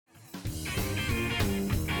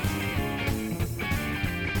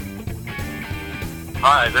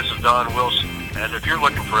Hi, this is Don Wilson, and if you're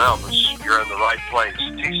looking for Elvis, you're in the right place.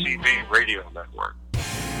 TCB Radio Network.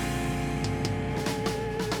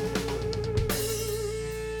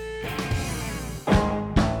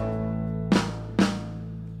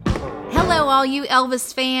 Hello, all you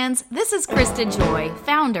Elvis fans. This is Krista Joy,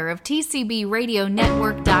 founder of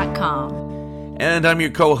TCBRadioNetwork.com. And I'm your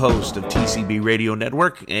co-host of TCB Radio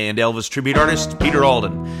Network and Elvis tribute artist Peter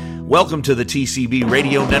Alden. Welcome to the TCB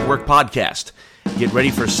Radio Network podcast. Get ready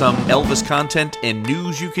for some Elvis content and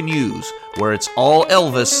news you can use, where it's all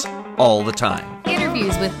Elvis all the time.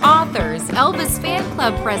 Interviews with authors, Elvis fan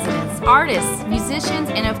club presidents, artists, musicians,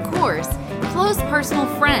 and of course, close personal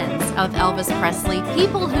friends of Elvis Presley,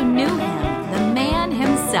 people who knew him, the man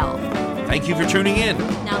himself. Thank you for tuning in.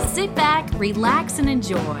 Now sit back, relax, and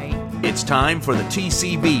enjoy. It's time for the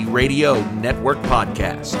TCB Radio Network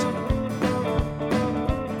podcast.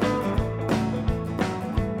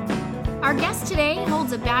 Our guest today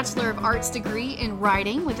holds a Bachelor of Arts degree in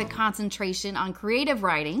writing with a concentration on creative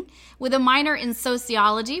writing, with a minor in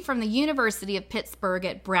sociology from the University of Pittsburgh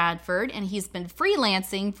at Bradford, and he's been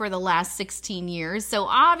freelancing for the last 16 years, so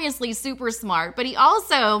obviously super smart, but he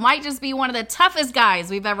also might just be one of the toughest guys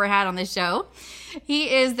we've ever had on the show.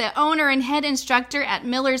 He is the owner and head instructor at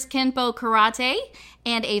Miller's Kenpo Karate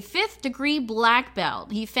and a 5th degree black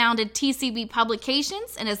belt. He founded TCB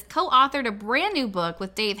Publications and has co-authored a brand new book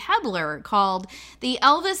with Dave Hebler called The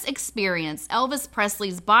Elvis Experience. Elvis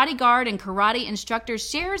Presley's bodyguard and karate instructor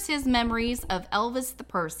shares his memories of Elvis the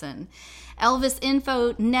person.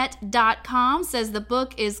 ElvisInfoNet.com says the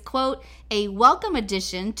book is, quote, a welcome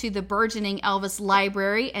addition to the burgeoning Elvis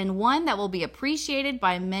library and one that will be appreciated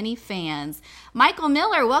by many fans. Michael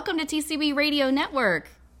Miller, welcome to TCB Radio Network.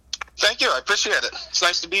 Thank you. I appreciate it. It's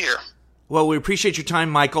nice to be here. Well, we appreciate your time,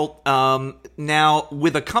 Michael. Now,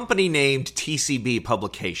 with a company named TCB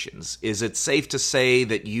Publications, is it safe to say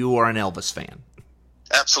that you are an Elvis fan?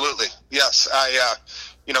 Absolutely. Yes.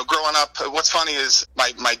 Growing up, what's funny is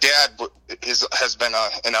my dad has been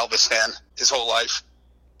an Elvis fan his whole life.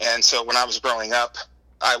 And so when I was growing up,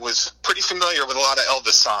 I was pretty familiar with a lot of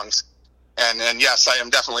Elvis songs. And yes, I am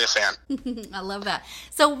definitely a fan. I love that.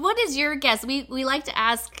 So what is your guess? We like to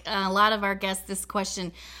ask a lot of our guests this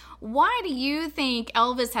question. Why do you think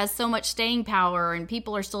Elvis has so much staying power and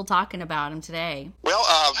people are still talking about him today? Well,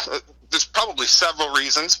 there's probably several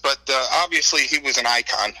reasons, but obviously he was an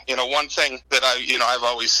icon. One thing that I've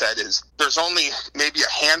always said is there's only maybe a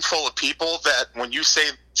handful of people that when you say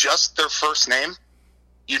just their first name,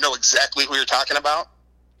 you know exactly who you're talking about.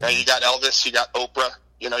 Now, you got Elvis, you got Oprah.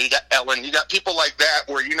 You got Ellen, you got people like that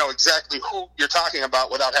where you know exactly who you're talking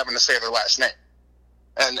about without having to say their last name.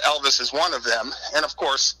 And Elvis is one of them. And of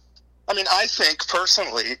course, I think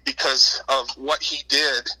personally, because of what he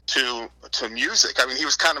did to music, he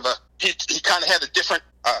was he kind of had a different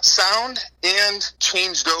sound and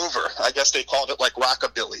changed over. I guess they called it like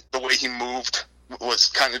rockabilly. The way he moved was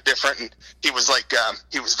kind of different. And he was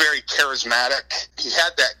he was very charismatic. He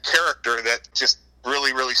had that character that just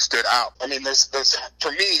really, really stood out. There's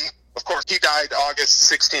for me, of course, he died August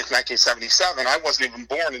 16th, 1977. I wasn't even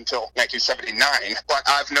born until 1979, but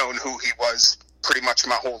I've known who he was pretty much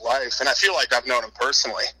my whole life, and I feel like I've known him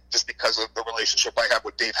personally just because of the relationship I have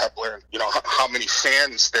with Dave Hebler and, how many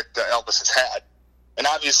fans that Elvis has had. And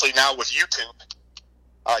obviously now with YouTube,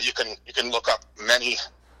 you can look up many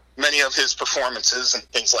of his performances and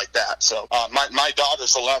things like that. So my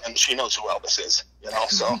daughter's 11. She knows who Elvis is,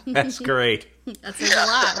 so. That's great. That says a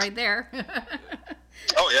lot right there.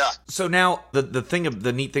 Oh, yeah. So now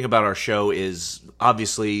the neat thing about our show is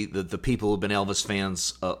obviously the people who've been Elvis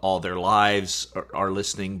fans all their lives are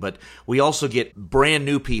listening, but we also get brand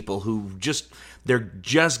new people who they're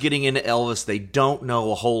just getting into Elvis. They don't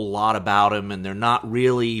know a whole lot about him, and they're not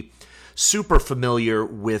really super familiar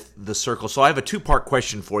with the circle. So I have a two-part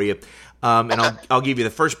question for you, and okay. I'll give you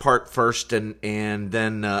the first part first, and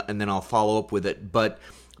then I'll follow up with it. But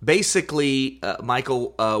basically,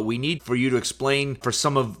 Michael, we need for you to explain for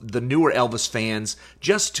some of the newer Elvis fans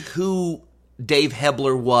just who Dave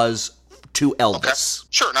Hebler was to Elvis. Okay.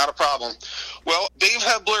 Sure, not a problem. Well, Dave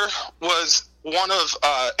Hebler was one of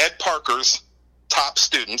Ed Parker's top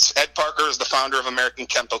students. Ed Parker is the founder of American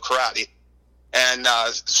Kenpo Karate. And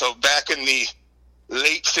so back in the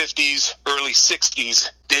late 50s, early 60s,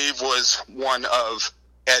 Dave was one of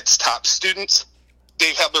Ed's top students.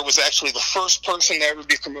 Dave Hebler was actually the first person to ever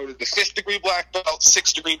be promoted to 5th degree black belt,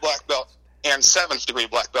 6th degree black belt, and 7th degree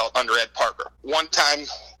black belt under Ed Parker. One time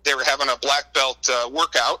they were having a black belt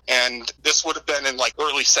workout, and this would have been in like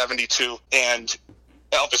early 72, and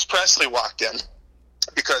Elvis Presley walked in.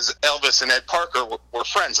 because Elvis and Ed Parker were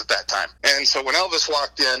friends at that time. And so when Elvis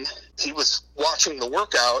walked in, he was watching the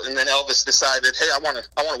workout, and then Elvis decided, hey, I want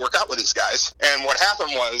to work out with these guys. And what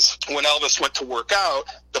happened was, when Elvis went to work out,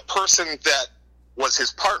 the person that was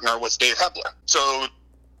his partner was Dave Hebler. So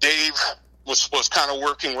Dave was kind of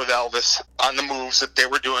working with Elvis on the moves that they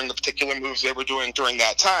were doing, the particular moves they were doing during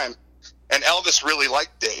that time. And Elvis really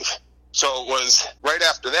liked Dave. So it was right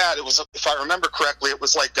after that, it was, if I remember correctly, it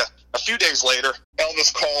was like a few days later,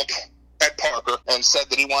 Elvis called Ed Parker and said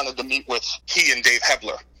that he wanted to meet with he and Dave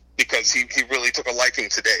Hebler because he really took a liking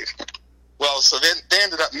to Dave. Well, so then they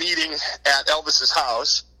ended up meeting at Elvis's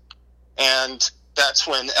house, and that's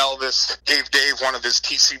when Elvis gave Dave one of his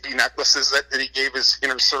TCB necklaces that he gave his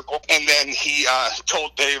inner circle. And then he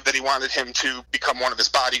told Dave that he wanted him to become one of his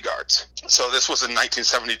bodyguards. So this was in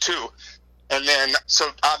 1972. And then, so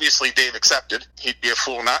obviously Dave accepted. He'd be a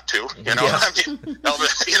fool not to, you know. Yeah. I mean,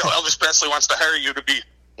 Elvis Presley wants to hire you to be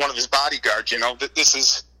one of his bodyguards, you know. This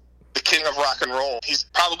is the king of rock and roll. He's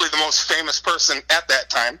probably the most famous person at that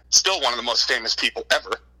time. Still one of the most famous people ever,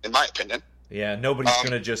 in my opinion. Yeah, nobody's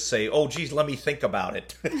going to just say, oh, geez, let me think about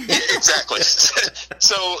it. Exactly.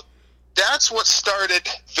 So that's what started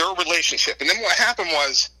their relationship. And then what happened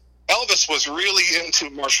was Elvis was really into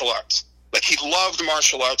martial arts. Like, he loved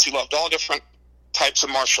martial arts. He loved all different types of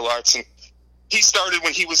martial arts. And he started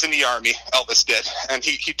when he was in the Army, Elvis did. And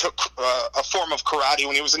he took a form of karate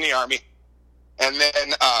when he was in the Army. And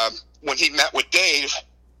then when he met with Dave,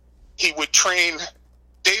 Dave would train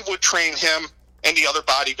him and the other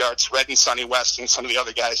bodyguards, Red and Sonny West and some of the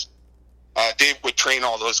other guys. Dave would train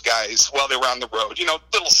all those guys while they were on the road. You know,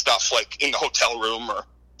 little stuff like in the hotel room or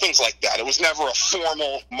things like that. It was never a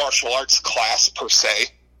formal martial arts class per se,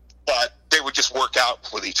 but they would just work out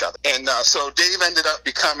with each other. And so Dave ended up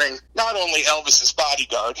becoming not only Elvis's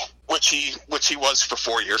bodyguard, which he was for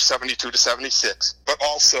 4 years, 72 to 76, but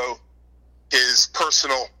also his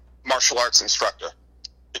personal martial arts instructor.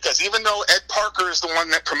 Because even though Ed Parker is the one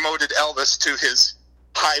that promoted Elvis to his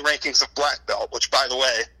high rankings of black belt, which, by the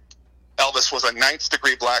way, Elvis was a 9th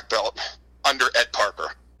degree black belt under Ed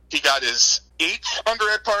Parker. He got his 8th under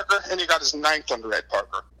Ed Parker, and he got his 9th under Ed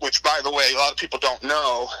Parker, which, by the way, a lot of people don't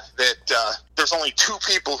know that there's only 2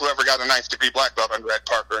 people who ever got a 9th degree black belt under Ed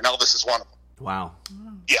Parker, and Elvis is one of them. Wow.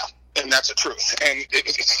 Yeah, and that's the truth. And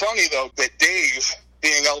it's funny, though, that Dave,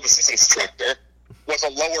 being Elvis's instructor, was a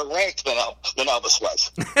lower rank than Elvis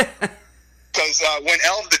was. Because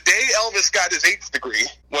the day Elvis got his 8th degree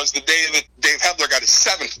was the day that Dave Hebler got his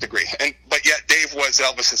 7th degree, but yet Dave was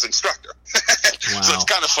Elvis's instructor. Wow. So it's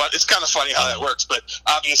kind of fun. It's kind of funny how that works. But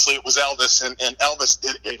obviously it was Elvis, and Elvis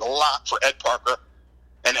did a lot for Ed Parker,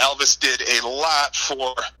 and Elvis did a lot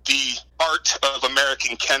for the art of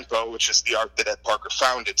American Kenpo, which is the art that Ed Parker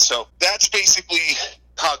founded. So that's basically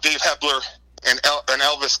how Dave Hebler and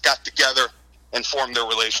Elvis got together and formed their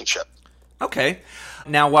relationship. Okay.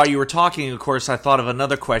 Now, while you were talking, of course, I thought of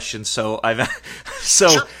another question. So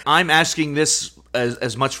Sure. I'm asking this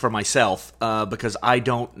as much for myself because I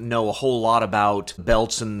don't know a whole lot about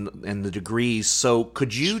belts and the degrees. So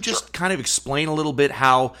could you just kind of explain a little bit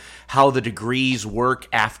how the degrees work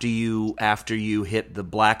after you hit the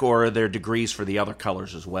black, or are there degrees for the other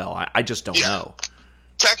colors as well? I just don't know.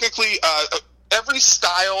 Technically, every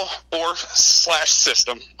style or /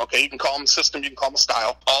 system, okay, you can call them a system, you can call them a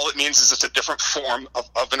style. All it means is it's a different form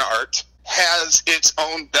of an art, has its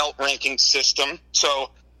own belt ranking system.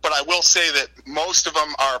 But I will say that most of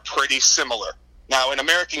them are pretty similar. Now, in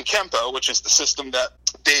American Kenpo, which is the system that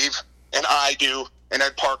Dave and I do and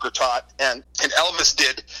Ed Parker taught and Elvis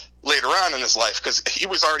did later on in his life, because he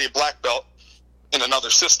was already a black belt in another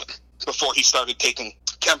system before he started taking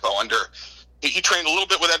Kenpo under. He trained a little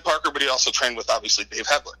bit with Ed Parker, but he also trained with, obviously, Dave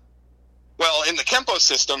Hebler. Well, in the Kenpo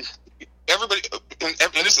system, everybody,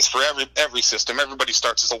 and this is for every system, everybody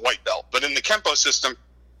starts as a white belt. But in the Kenpo system,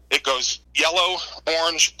 it goes yellow,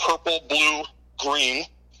 orange, purple, blue, green,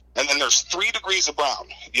 and then there's 3 degrees of brown.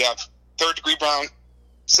 You have 3rd degree brown,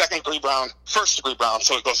 2nd degree brown, 1st degree brown,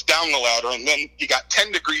 so it goes down the ladder, and then you got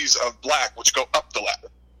 10 degrees of black, which go up the ladder.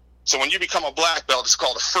 So when you become a black belt, it's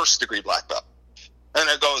called a 1st degree black belt. And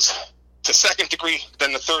it goes to 2nd degree,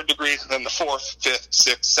 then the 3rd degree, then the 4th, 5th,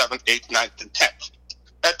 6th, 7th, 8th, 9th, and 10th.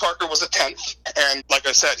 Ed Parker was a 10th, and like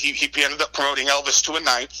I said, he ended up promoting Elvis to a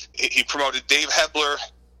 9th. He promoted Dave Hebler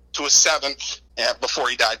to a 7th before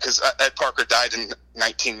he died, because Ed Parker died in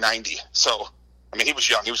 1990. So, I mean, he was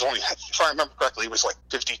young. He was only, if I remember correctly, he was like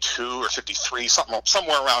 52 or 53, somewhere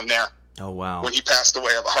around there. Oh, wow. When he passed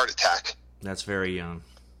away of a heart attack. That's very young.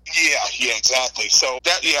 Yeah, exactly. So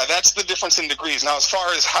that's the difference in degrees. Now, as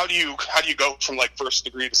far as how do you go from like 1st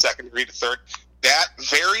degree to 2nd degree to 3rd, That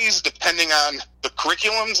varies depending on the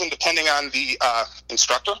curriculums and depending on the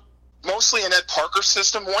instructor. Mostly in Ed Parker's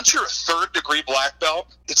system, once you're a third-degree black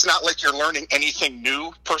belt, it's not like you're learning anything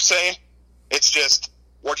new per se. It's just,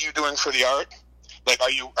 what are you doing for the art? Like, are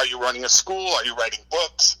you running a school? Are you writing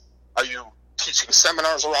books? Are you teaching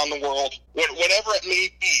seminars around the world? Whatever it may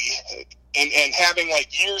be, and having like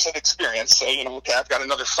years of experience. So, okay, I've got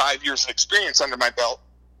another 5 years of experience under my belt,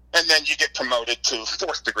 and then you get promoted to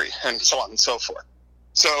fourth degree, and so on and so forth.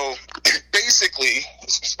 So basically,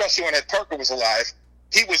 especially when Ed Parker was alive,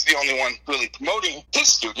 he was the only one really promoting his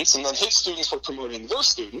students, and then his students were promoting their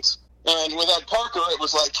students. And with Ed Parker, it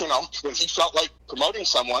was like, when he felt like promoting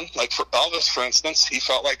someone, like for Elvis, for instance, he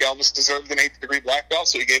felt like Elvis deserved an 8th degree black belt,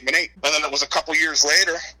 so he gave him an 8. And then it was a couple years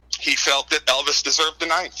later, he felt that Elvis deserved the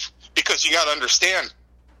 9th. Because you got to understand,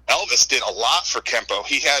 Elvis did a lot for Kempo.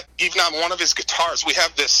 He had, even on one of his guitars, we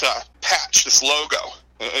have this patch, this logo.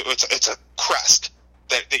 It's a crest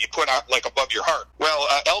that you put out like above your heart. Well,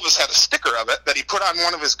 Elvis had a sticker of it that he put on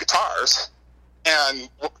one of his guitars, and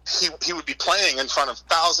he would be playing in front of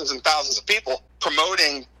thousands and thousands of people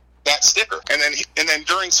promoting that sticker. And then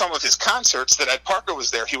during some of his concerts that Ed Parker was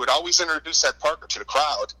there, he would always introduce Ed Parker to the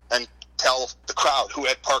crowd and tell the crowd who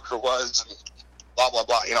Ed Parker was and blah, blah,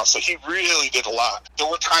 blah. So he really did a lot. There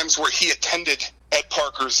were times where he attended Ed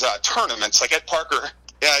Parker's tournaments. Like Ed Parker,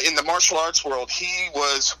 in the martial arts world, he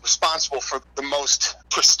was responsible for the most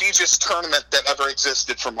prestigious tournament that ever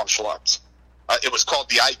existed for martial arts. It was called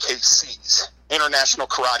the IKCs, International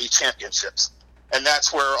Karate Championships. And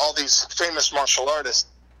that's where all these famous martial artists,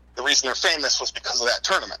 the reason they're famous was because of that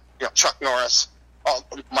tournament. Chuck Norris,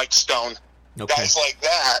 Mike Stone, guys like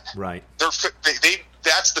that. Right.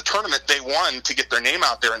 That's the tournament they won to get their name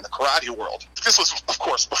out there in the karate world. This was, of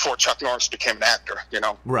course, before Chuck Norris became an actor,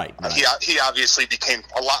 Right. He obviously became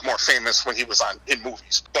a lot more famous when he was in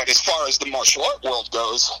movies. But as far as the martial art world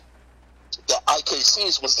goes, the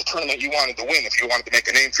IKCs was the tournament you wanted to win if you wanted to make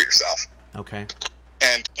a name for yourself. Okay.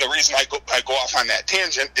 And the reason I go off on that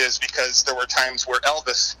tangent is because there were times where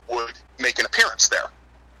Elvis would make an appearance there.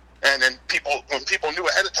 And then when people knew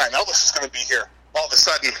ahead of time Elvis is going to be here, all of a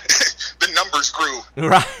sudden the numbers grew.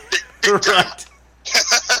 Right. Big time. Right.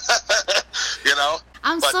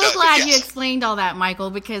 I'm so glad you explained all that, Michael,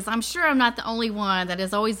 because I'm sure I'm not the only one that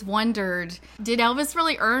has always wondered, did Elvis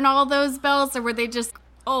really earn all those belts, or were they just,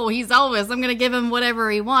 oh, he's Elvis, I'm going to give him whatever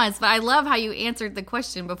he wants? But I love how you answered the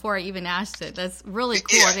question before I even asked it. That's really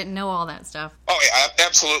cool. Yeah. I didn't know all that stuff. Oh, yeah,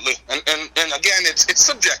 absolutely. And again, it's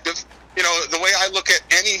subjective. The way I look at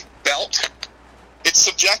any belt, it's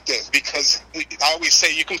subjective, because I always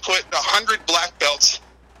say you can put 100 black belts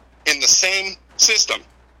in the same system,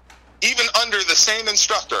 even under the same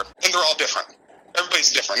instructor, and they're all different.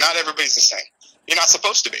 Everybody's different. Not everybody's the same. You're not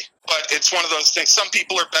supposed to be. But it's one of those things. Some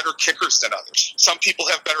people are better kickers than others. Some people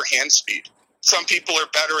have better hand speed. Some people are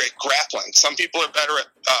better at grappling. Some people are better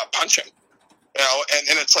at punching.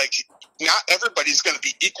 And it's like, not everybody's going to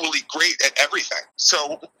be equally great at everything.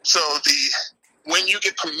 So when you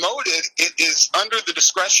get promoted, it is under the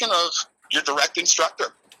discretion of your direct instructor.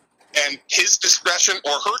 And his discretion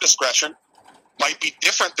or her discretion might be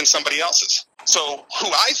different than somebody else's. So who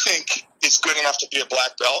I think is good enough to be a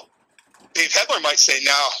black belt, Dave Hebler might say,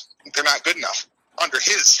 no, they're not good enough under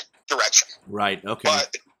his direction. Right, okay.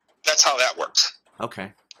 But that's how that works.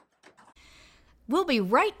 Okay. We'll be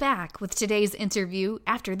right back with today's interview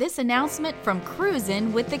after this announcement from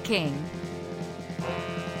Cruisin' with the King.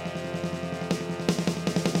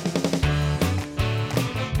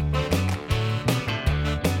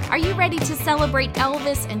 Are you ready to celebrate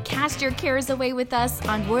Elvis and cast your cares away with us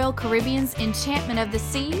on Royal Caribbean's Enchantment of the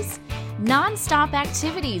Seas? Non-stop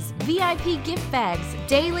activities, VIP gift bags,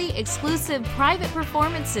 daily exclusive private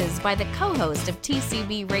performances by the co-host of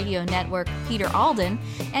TCB Radio Network, Peter Alden,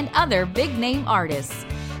 and other big-name artists.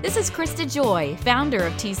 This is Krista Joy, founder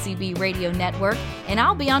of TCB Radio Network, and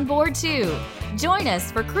I'll be on board too. Join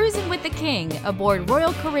us for Cruisin' with the King aboard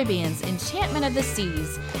Royal Caribbean's Enchantment of the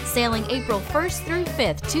Seas, sailing April 1st through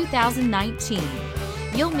 5th, 2019.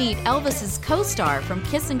 You'll meet Elvis's co-star from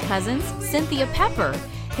Kissin' Cousins, Cynthia Pepper,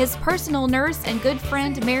 his personal nurse and good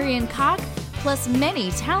friend Marion Koch, plus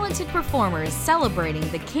many talented performers celebrating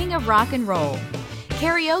the King of Rock and Roll.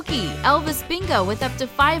 Karaoke, Elvis Bingo with up to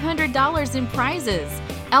 $500 in prizes,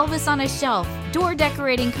 Elvis on a Shelf, door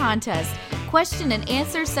decorating contest, question and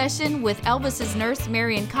answer session with Elvis's nurse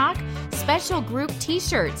Marion Koch, special group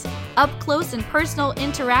t-shirts, up close and personal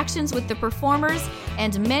interactions with the performers,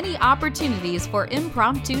 and many opportunities for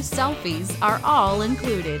impromptu selfies are all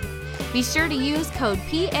included. Be sure to use code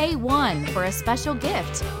PA1 for a special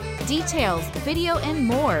gift. Details, video, and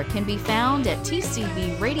more can be found at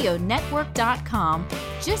tcbradionetwork.com.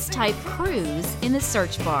 Just type Cruise in the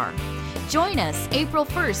search bar. Join us April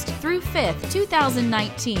 1st through 5th,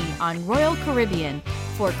 2019 on Royal Caribbean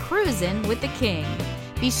for Cruisin' with the King.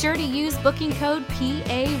 Be sure to use booking code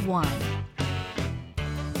PA1.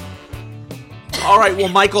 All right, well,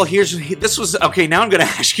 Michael, okay, now I'm going to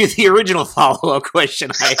ask you the original follow-up question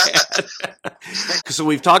I had. So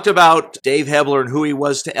we've talked about Dave Hebler and who he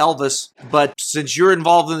was to Elvis, but since you're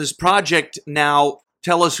involved in this project now,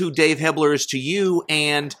 tell us who Dave Hebler is to you,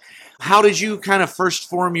 and how did you kind of first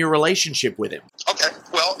form your relationship with him? Okay,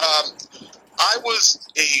 well, I was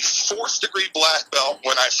a 4th-degree black belt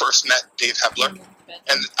when I first met Dave Hebler,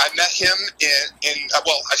 and I met him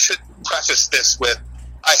I should preface this with,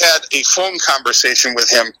 I had a phone conversation with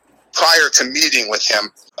him prior to meeting with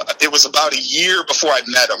him. It was about a year before I'd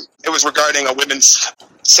met him. It was regarding a women's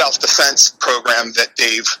self-defense program that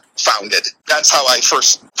Dave founded. That's how I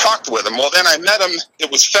first talked with him. Well, then I met him,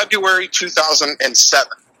 it was February 2007,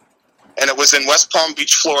 and it was in West Palm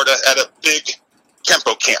Beach, Florida, at a big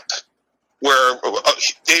Kempo camp where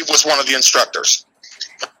Dave was one of the instructors.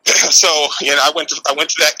 So, I went to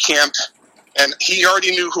that camp, and he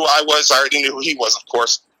already knew who I was. I already knew who he was, of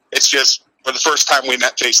course. It's just for the first time we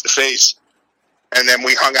met face to face, and then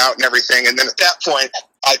we hung out and everything. And then at that point,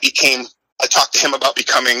 I talked to him about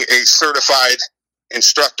becoming a certified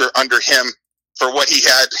instructor under him for what he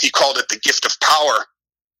had. He called it the Gift of Power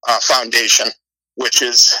Foundation, which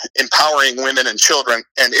is empowering women and children.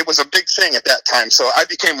 And it was a big thing at that time. So I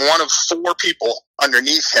became one of 4 people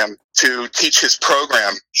underneath him to teach his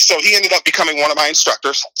program. So he ended up becoming one of my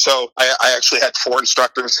instructors. So I actually had 4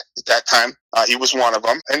 instructors at that time. He was one of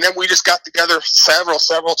them. And then we just got together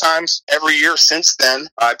several times every year since then.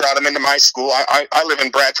 I brought him into my school. I live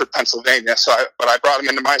in Bradford, Pennsylvania. But I brought him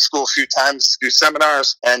into my school a few times to do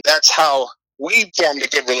seminars. And that's how we formed a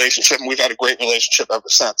good relationship, and we've had a great relationship ever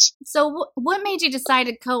since. So what made you decide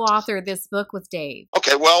to co-author this book with Dave?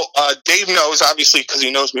 Okay, well, Dave knows, obviously, because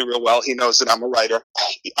he knows me real well. He knows that I'm a writer.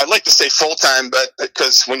 I'd like to say full-time, but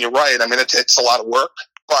because when you write, it's a lot of work.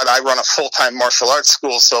 But I run a full-time martial arts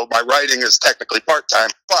school, so my writing is technically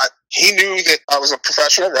part-time. But he knew that I was a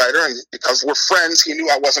professional writer, and because we're friends, he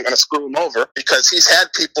knew I wasn't going to screw him over, because he's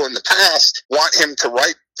had people in the past want him to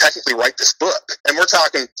technically write this book. And we're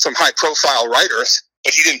talking some high-profile writers,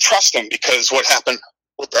 but he didn't trust them, because what happened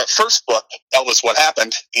with that first book, Elvis, What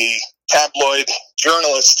Happened, the tabloid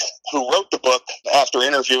journalist who wrote the book, after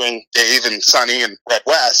interviewing Dave and Sonny and Red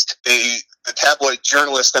West, the tabloid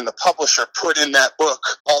journalist and the publisher put in that book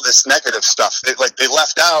all this negative stuff. They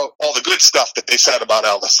left out all the good stuff that they said about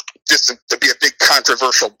Elvis, just to be a big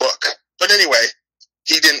controversial book. But anyway,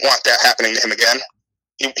 he didn't want that happening to him again.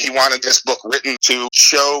 He wanted this book written to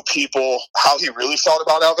show people how he really felt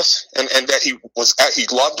about Elvis, and that he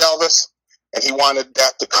loved Elvis, and he wanted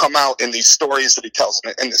that to come out in these stories that he tells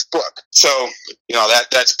in this book. So,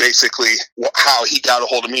 that's basically how he got a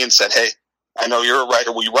hold of me and said, "Hey, I know you're a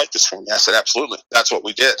writer. Will you write this for me?" I said, "Absolutely." That's what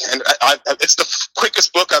we did. And it's the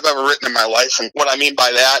quickest book I've ever written in my life. And what I mean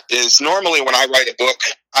by that is, normally when I write a book,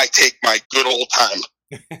 I take my good old time.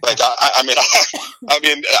 We're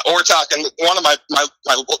talking, one of my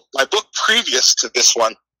book previous to this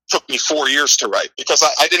one took me 4 years to write, because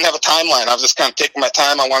I didn't have a timeline. I was just kind of taking my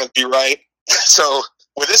time. I wanted to be right. So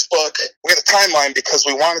with this book, we had a timeline because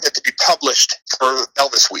we wanted it to be published for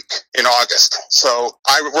Elvis Week in August. So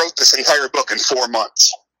I wrote this entire book in 4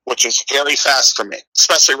 months, which is very fast for me,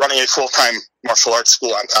 especially running a full-time martial arts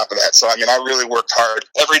school on top of that. So, I really worked hard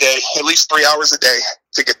every day, at least 3 hours a day,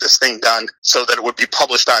 to get this thing done so that it would be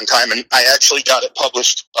published on time. And I actually got it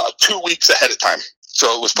published 2 weeks ahead of time.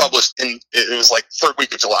 So it was published it was like 3rd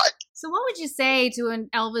week of July. So what would you say to an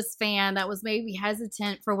Elvis fan that was maybe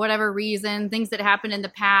hesitant for whatever reason, things that happened in the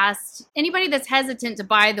past? Anybody that's hesitant to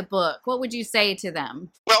buy the book, what would you say to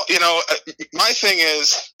them? Well, my thing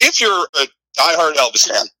is, if you're a diehard Elvis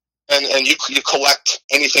fan, and you collect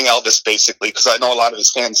anything Elvis, basically, because I know a lot of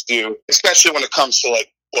his fans do, especially when it comes to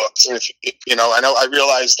books. And I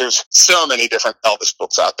realize there's so many different Elvis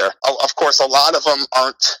books out there. Of course, a lot of them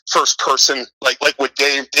aren't first person, like with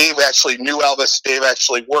Dave. Dave actually knew Elvis. Dave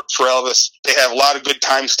actually worked for Elvis. They have a lot of good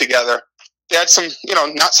times together. They had some,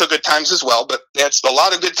 not so good times as well, but they had a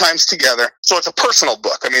lot of good times together. So it's a personal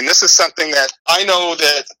book. This is something that I know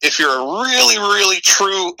that if you're a really, really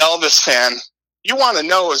true Elvis fan, you want to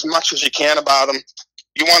know as much as you can about him.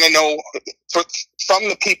 You want to know from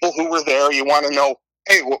the people who were there. You want to know,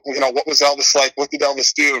 hey, what was Elvis like? What did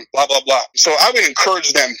Elvis do? Blah, blah, blah. So I would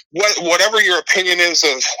encourage them, whatever your opinion is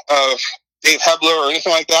of Dave Hebler or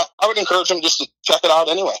anything like that, I would encourage him just to check it out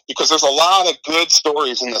anyway, because there's a lot of good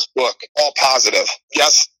stories in this book, all positive.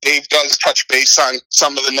 Yes, Dave does touch base on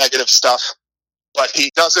some of the negative stuff, but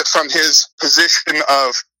he does it from his position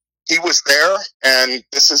of he was there and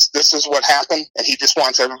this is what happened, and he just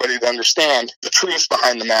wants everybody to understand the truth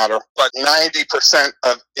behind the matter. But 90%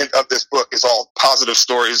 of this book is all positive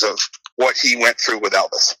stories of what he went through with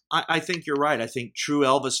Elvis. I think you're right. I think true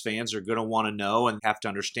Elvis fans are going to want to know and have to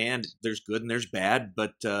understand there's good and there's bad,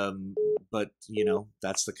 but you know,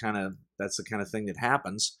 that's the kind of thing that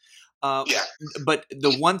happens. Yeah. But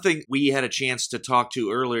the one thing we had a chance to talk to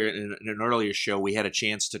earlier in an earlier show, we had a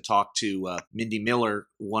chance to talk to Mindy Miller,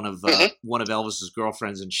 one of Elvis's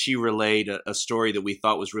girlfriends, and she relayed a story that we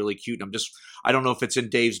thought was really cute. I don't know if it's in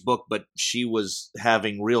Dave's book, but she was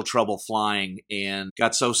having real trouble flying and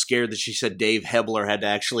got so scared that she said Dave Hebler had to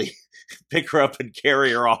actually pick her up and carry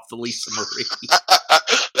her off the Lisa Marie.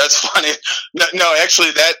 That's funny. No, actually,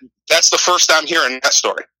 that's the first time hearing that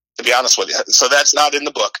story, to be honest with you. So that's not in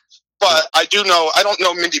the book. But I don't know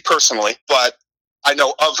Mindy personally, but I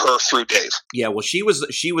know of her through Dave. Yeah, well, she was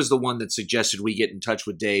the one that suggested we get in touch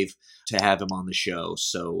with Dave to have him on the show.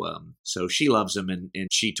 So she loves him, and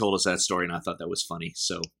she told us that story, and I thought that was funny.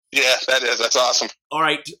 So yeah, that's awesome. All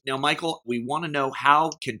right, now Michael, we want to know, how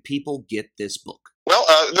can people get this book? Well,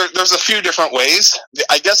 there's a few different ways.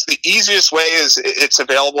 I guess the easiest way is it's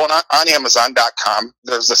available on Amazon.com.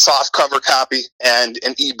 There's a soft cover copy and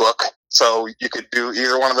an ebook. So you could do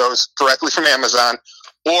either one of those directly from Amazon.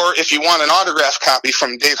 Or if you want an autographed copy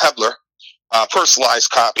from Dave Hebler,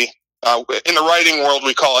 personalized copy. In the writing world,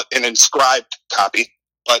 we call it an inscribed copy.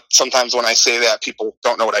 But sometimes when I say that, people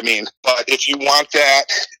don't know what I mean. But if you want that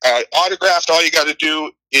autographed, all you got to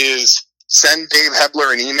do is send Dave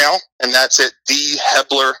Hebler an email, and that's at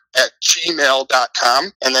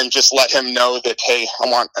dhebler@gmail.com, and then just let him know that, hey, I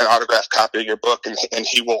want an autographed copy of your book, and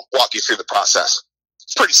he will walk you through the process.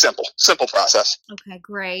 It's pretty simple process. Okay,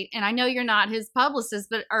 great. And I know you're not his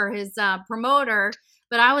publicist, or his promoter,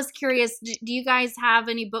 but I was curious, do you guys have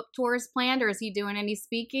any book tours planned, or is he doing any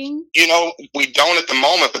speaking? You know, we don't at the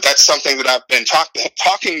moment, but that's something that I've been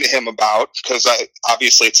talking to him about, because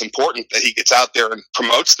obviously it's important that he gets out there and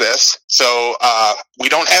promotes this. So we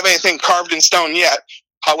don't have anything carved in stone yet.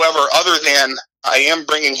 However, other than I am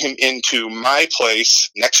bringing him into my place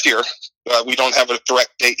next year. We don't have a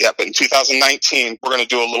direct date yet, but in 2019, we're going to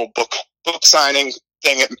do a little book signing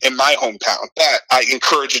thing in my hometown. But I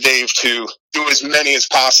encourage Dave to do as many as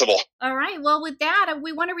possible. All right. Well, with that,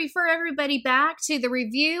 we want to refer everybody back to the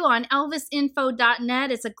review on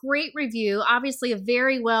elvisinfo.net. It's a great review, obviously a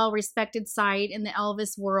very well-respected site in the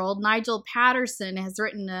Elvis world. Nigel Patterson has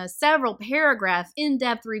written a several paragraph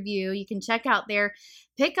in-depth review you can check out there.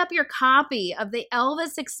 Pick up your copy of The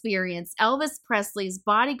Elvis Experience. Elvis Presley's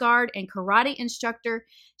bodyguard and karate instructor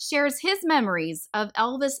shares his memories of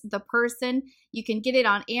Elvis the person. You can get it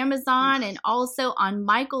on Amazon and also on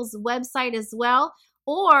Michael's website as well.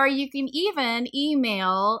 Or you can even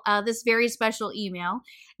email this very special email,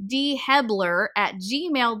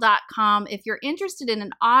 dhebler@gmail.com, if you're interested in an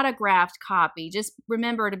autographed copy. Just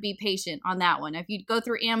remember to be patient on that one. If you go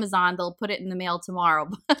through Amazon, they'll put it in the mail tomorrow.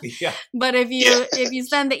 Yeah. But if you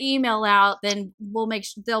send the email out, then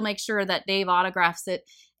they'll make sure that Dave autographs it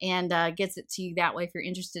and gets it to you that way if you're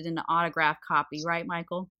interested in an autographed copy. Right,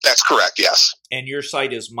 Michael? That's correct, yes. And your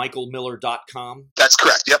site is michaelmiller.com? That's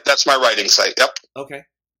correct. Yep, that's my writing site. Yep. Okay.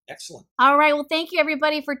 Excellent. All right. Well, thank you,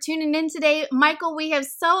 everybody, for tuning in today. Michael, we have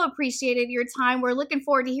so appreciated your time. We're looking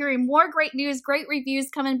forward to hearing more great news, great reviews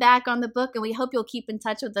coming back on the book, and we hope you'll keep in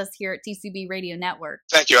touch with us here at TCB Radio Network.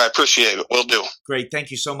 Thank you. I appreciate it. Will do. Great. Thank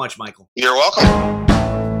you so much, Michael. You're welcome.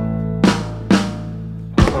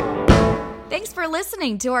 Thanks for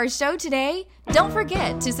listening to our show today. Don't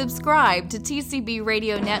forget to subscribe to TCB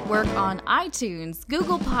Radio Network on iTunes,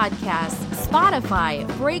 Google Podcasts, Spotify,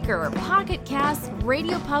 Breaker, Pocket Casts,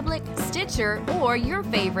 Radio Public, Stitcher, or your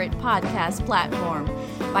favorite podcast platform.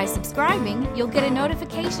 By subscribing, you'll get a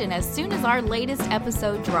notification as soon as our latest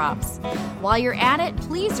episode drops. While you're at it,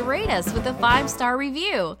 please rate us with a 5-star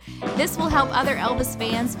review. This will help other Elvis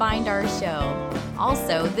fans find our show.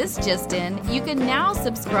 Also, this just in, you can now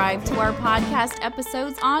subscribe to our podcast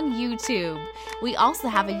episodes on YouTube. We also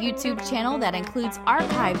have a YouTube channel that includes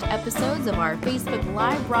archived episodes of our Facebook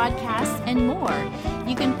Live broadcasts and more.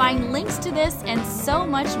 You can find links to this and so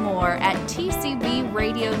much more at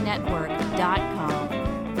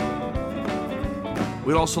tcbradionetwork.com.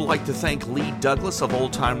 We'd also like to thank Lee Douglas of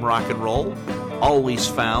Old Time Rock and Roll, always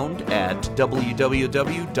found at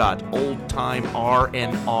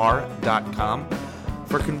www.oldtimernr.com,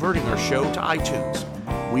 for converting our show to iTunes.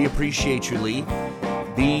 We appreciate you, Lee.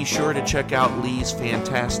 Be sure to check out Lee's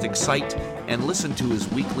fantastic site and listen to his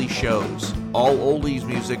weekly shows, all oldies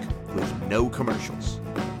music with no commercials.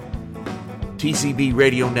 TCB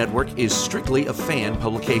Radio Network is strictly a fan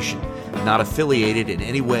publication, not affiliated in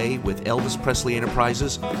any way with Elvis Presley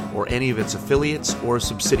Enterprises or any of its affiliates or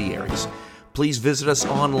subsidiaries. Please visit us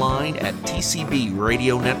online at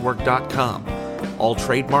tcbradionetwork.com. All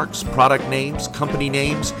trademarks, product names, company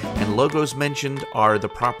names, and logos mentioned are the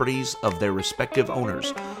properties of their respective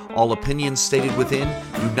owners. All opinions stated within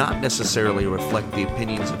do not necessarily reflect the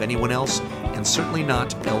opinions of anyone else, and certainly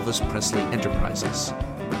not Elvis Presley Enterprises.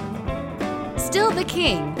 Still the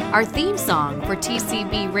King, our theme song for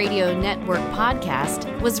TCB Radio Network podcast,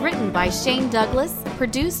 was written by Shane Douglas,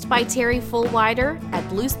 produced by Terry Fullwider at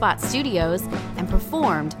Blue Spot Studios, and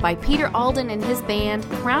performed by Peter Alden and his band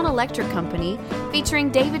Crown Electric Company, featuring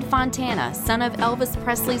David Fontana, son of Elvis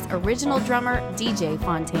Presley's original drummer DJ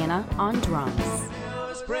Fontana, on drums.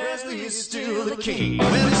 Elvis Presley is still the king.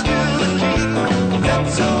 Well, he's still the king.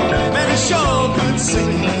 That's alright. Man, he sure could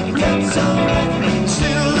sing. That's alright.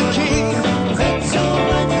 Still the king. That's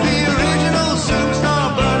alright. The original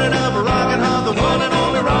superstar, burning up, rocking hard, the one and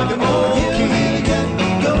only rock and roll king. Can't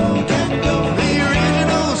go. The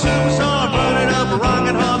original superstar, burning up,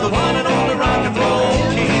 rocking hard, the one and only rock and roll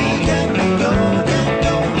king. Can't go.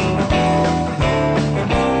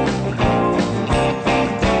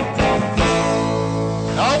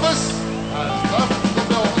 Elvis.